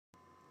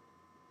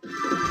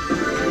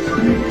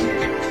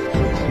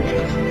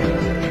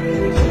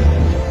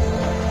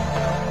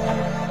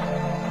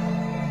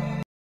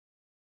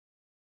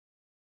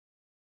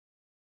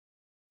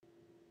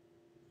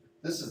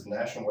This is the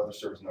National Weather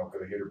Service in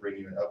Elko, here to bring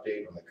you an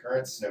update on the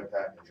current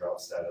snowpack and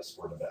drought status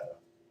for Nevada.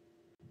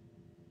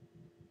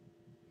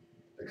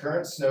 The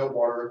current snow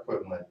water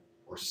equivalent,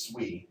 or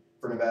SWE,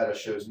 for Nevada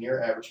shows near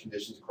average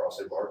conditions across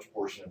a large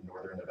portion of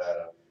northern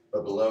Nevada,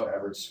 but below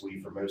average SWE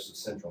for most of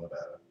central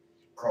Nevada.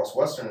 Across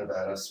western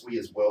Nevada, SWE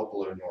is well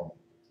below normal.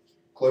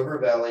 Clover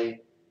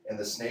Valley and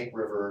the Snake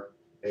River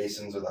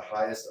basins are the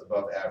highest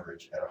above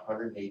average at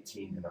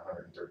 118 and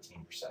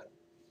 113%.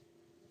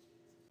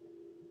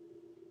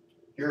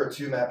 Here are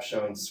two maps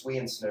showing SWE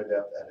and snow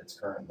depth at its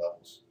current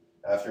levels.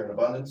 After an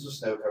abundance of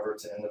snow cover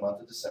to end the month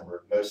of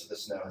December, most of the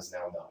snow has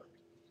now melted.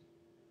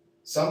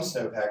 Some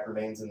snowpack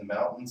remains in the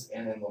mountains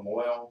and in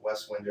Lamoille,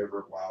 West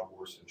Wendover, Wild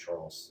Horse, and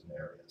Charleston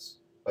areas,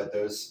 but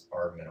those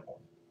are minimal.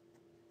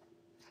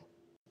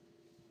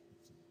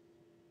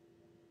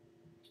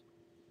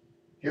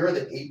 Here are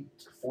the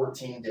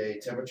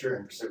 8-14-day temperature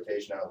and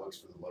precipitation outlooks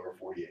for the lower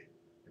 48.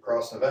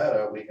 Across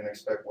Nevada, we can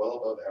expect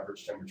well above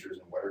average temperatures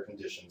and wetter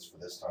conditions for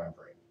this time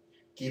frame.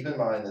 Keep in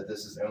mind that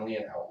this is only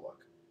an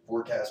outlook.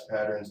 Forecast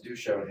patterns do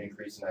show an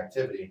increase in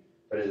activity,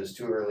 but it is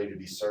too early to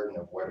be certain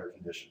of wetter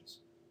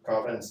conditions.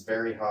 Confidence is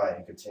very high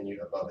in continued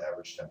above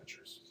average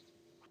temperatures.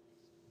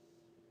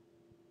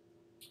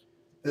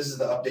 This is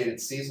the updated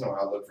seasonal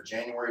outlook for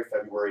January,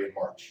 February, and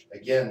March.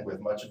 Again, with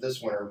much of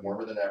this winter,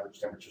 warmer than average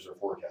temperatures are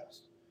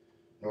forecast.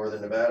 Northern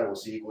Nevada will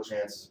see equal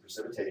chances of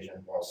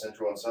precipitation, while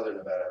central and southern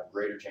Nevada have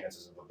greater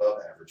chances of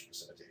above average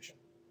precipitation.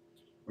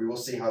 We will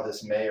see how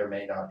this may or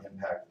may not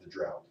impact the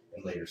drought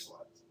in later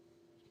slides.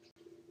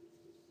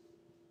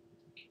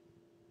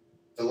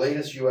 The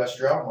latest U.S.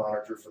 drought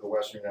monitor for the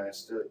western United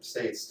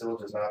States still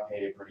does not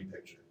paint a pretty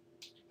picture.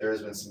 There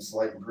has been some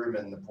slight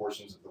improvement in the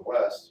portions of the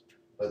west,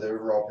 but the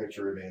overall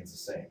picture remains the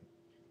same.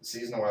 The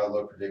seasonal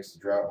outlook predicts the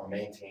drought will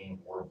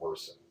maintain or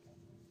worsen.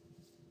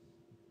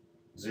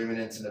 Zooming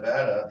into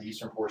Nevada, the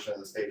eastern portion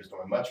of the state is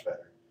doing much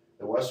better.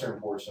 The western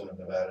portion of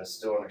Nevada is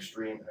still an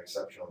extreme and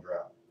exceptional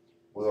drought.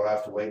 We will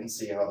have to wait and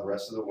see how the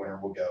rest of the winter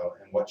will go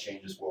and what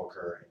changes will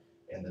occur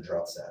in the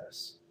drought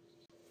status.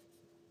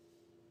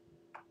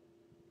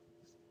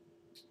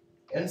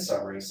 In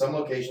summary, some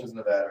locations in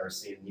Nevada are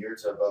seeing near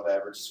to above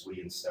average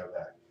SWE and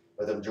snowpack,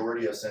 but the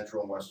majority of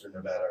central and western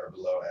Nevada are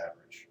below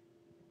average.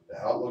 The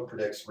outlook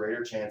predicts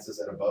greater chances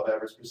at above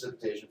average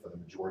precipitation for the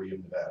majority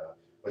of Nevada,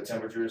 with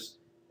temperatures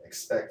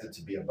expected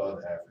to be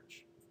above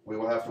average. We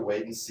will have to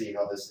wait and see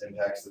how this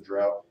impacts the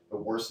drought,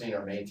 but worsening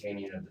or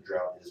maintaining of the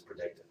drought is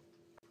predicted.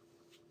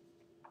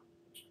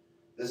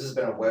 This has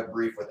been a web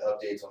brief with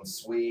updates on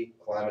SWE,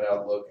 climate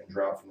outlook, and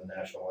drought from the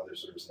National Weather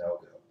Service in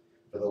Elko.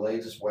 For the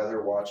latest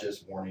weather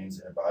watches, warnings,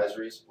 and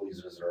advisories,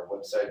 please visit our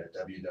website at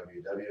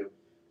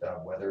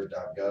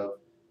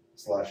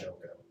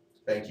www.weather.gov/Elko.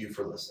 Thank you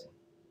for listening.